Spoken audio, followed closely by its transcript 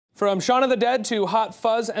From Shaun of the Dead to Hot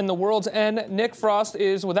Fuzz and The World's End, Nick Frost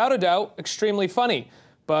is, without a doubt, extremely funny.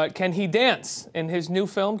 But can he dance? In his new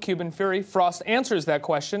film, Cuban Fury, Frost answers that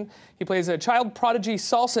question. He plays a child prodigy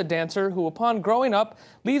salsa dancer who, upon growing up,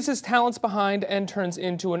 leaves his talents behind and turns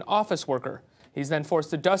into an office worker. He's then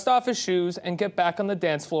forced to dust off his shoes and get back on the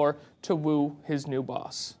dance floor to woo his new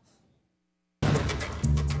boss.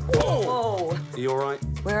 Whoa! Are you all right?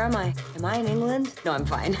 Where am I? Am I in England? No, I'm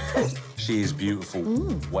fine. She is beautiful.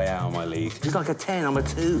 Way out of my league. She's like a 10, I'm a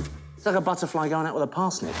 2. It's like a butterfly going out with a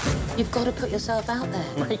parsnip. You've got to put yourself out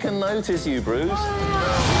there. Make her notice you, Bruce.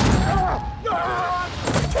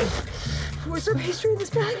 Was there pastry in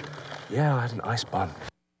this bag? Yeah, I had an ice bun.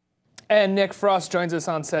 And Nick Frost joins us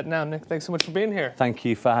on set now. Nick, thanks so much for being here. Thank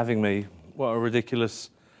you for having me. What a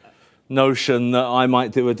ridiculous notion that I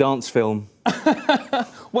might do a dance film.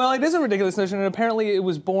 Well, it is a ridiculous notion, and apparently it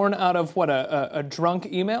was born out of, what, a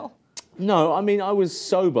drunk email? No, I mean, I was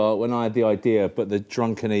sober when I had the idea, but the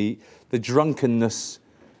drunkenness...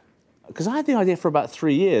 Because I had the idea for about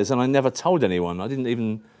 3 years, and I never told anyone. I didn't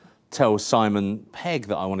even tell Simon Pegg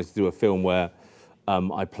that I wanted to do a film where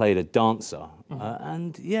I played a dancer.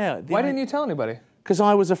 And, yeah... Why didn't you tell anybody? Because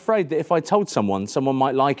I was afraid that if I told someone, someone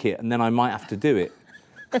might like it, and then I might have to do it.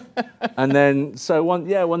 And then, so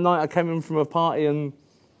one night I came in from a party and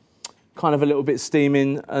kind of a little bit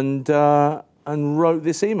steaming and wrote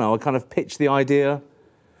this email. I kind of pitched the idea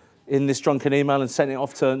in this drunken email and sent it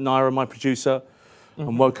off to Naira, my producer,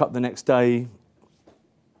 and woke up the next day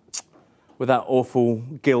with that awful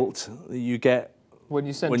guilt that you get when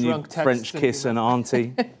you send when drunk you texts French kiss an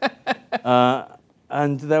auntie.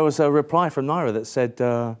 And there was a reply from Naira that said,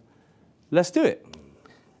 let's do it.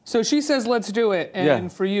 So she says, let's do it,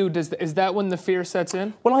 and for you, is that when the fear sets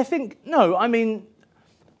in? Well, I think, no, I mean,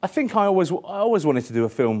 I think I always wanted to do a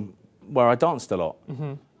film where I danced a lot.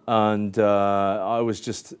 And I was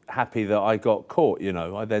just happy that I got caught, you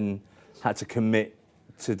know. I then had to commit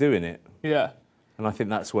to doing it. Yeah. And I think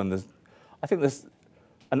that's when I think there's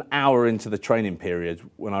an hour into the training period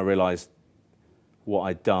when I realised what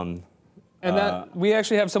I'd done. And we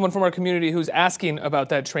actually have someone from our community who's asking about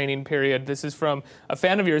that training period. This is from a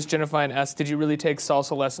fan of yours, Jennifer, asked, did you really take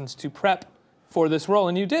salsa lessons to prep for this role?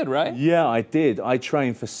 And you did, right? Yeah, I did. I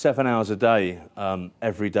trained for 7 hours a day,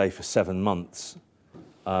 every day for 7 months,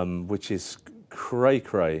 which is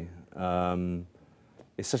cray-cray.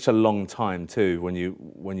 It's such a long time, too. When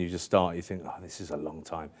you just start, you think, oh, this is a long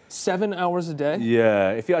time. 7 hours a day?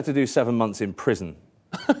 Yeah. If you had to do 7 months in prison,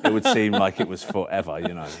 it would seem like it was forever,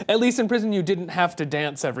 you know. At least in prison, you didn't have to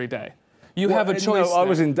dance every day. You have a choice.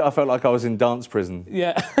 No, I felt like I was in dance prison.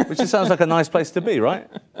 Yeah. Which just sounds like a nice place to be, right?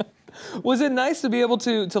 Was it nice to be able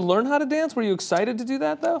to learn how to dance? Were you excited to do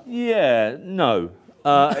that, though? Yeah, no.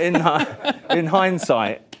 In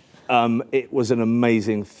hindsight, it was an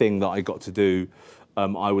amazing thing that I got to do.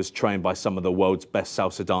 I was trained by some of the world's best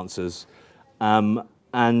salsa dancers.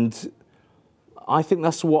 And I think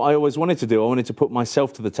that's what I always wanted to do. I wanted to put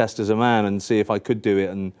myself to the test as a man and see if I could do it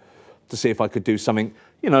and to see if I could do something.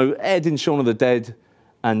 You know, Ed in Shaun of the Dead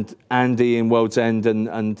and Andy in World's End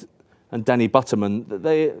and Danny Butterman,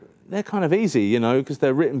 they're kind of easy, you know, because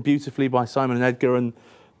they're written beautifully by Simon and Edgar and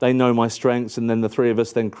they know my strengths, and then the three of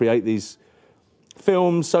us then create these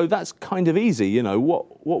films. So that's kind of easy, you know.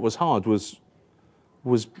 What was hard was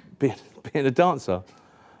being a dancer.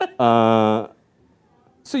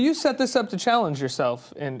 So you set this up to challenge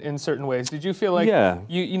yourself in certain ways. Did you feel like,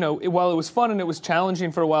 you know, while it was fun and it was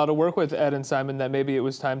challenging for a while to work with Ed and Simon, that maybe it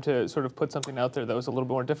was time to sort of put something out there that was a little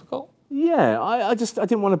bit more difficult? Yeah, I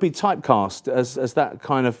didn't want to be typecast as that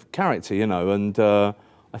kind of character, you know, and I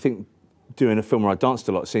think doing a film where I danced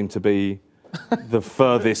a lot seemed to be the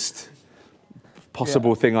furthest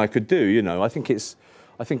possible thing I could do, you know. I think it's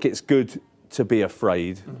good to be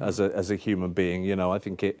afraid as a human being, you know. I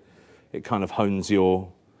think it kind of hones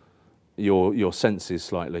your senses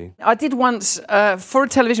slightly. I did once, for a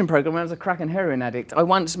television programme when I was a crack and heroin addict, I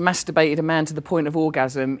once masturbated a man to the point of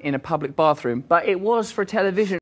orgasm in a public bathroom, but it was for television.